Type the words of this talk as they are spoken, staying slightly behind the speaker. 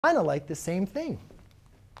kind of like the same thing.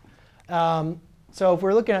 So if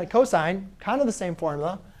we're looking at cosine, kind of the same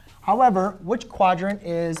formula. However, which quadrant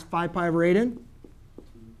is 5 pi over 8 in?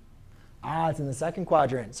 It's in the second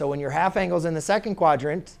quadrant. So when your half angle's in the second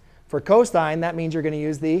quadrant, for cosine, that means you're going to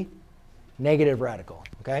use the negative radical.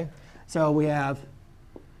 OK? So we have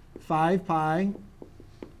 5 pi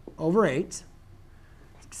over 8.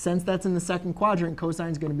 Since that's in the second quadrant, cosine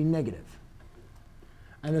is going to be negative.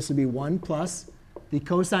 And this would be 1 plus the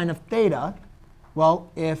cosine of theta.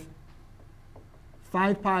 Well, if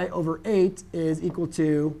 5 pi over 8 is equal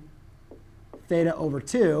to theta over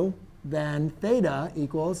 2, then theta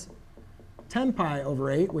equals 10 pi over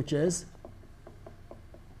 8, which is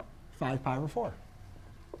 5 pi over 4.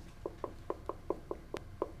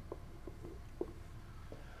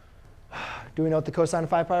 Do we know what the cosine of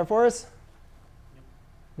 5 pi over 4 is?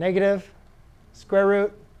 Negative square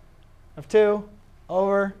root of 2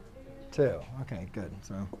 over 2. OK, good.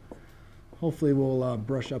 So hopefully we'll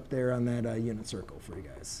brush up there on that unit circle for you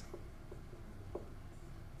guys.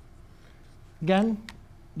 Again,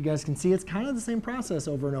 you guys can see it's kind of the same process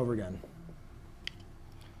over and over again.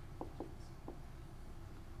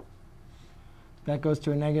 That goes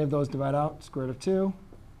to a negative. Those divide out. Square root of 2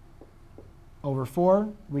 over 4.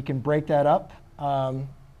 We can break that up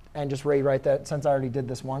and just rewrite that. Since I already did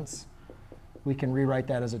this once, we can rewrite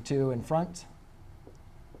that as a 2 in front.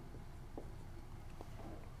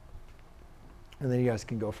 And then you guys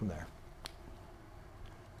can go from there.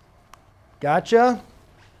 Gotcha?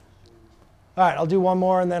 All right, I'll do one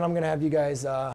more, and then I'm going to have you guys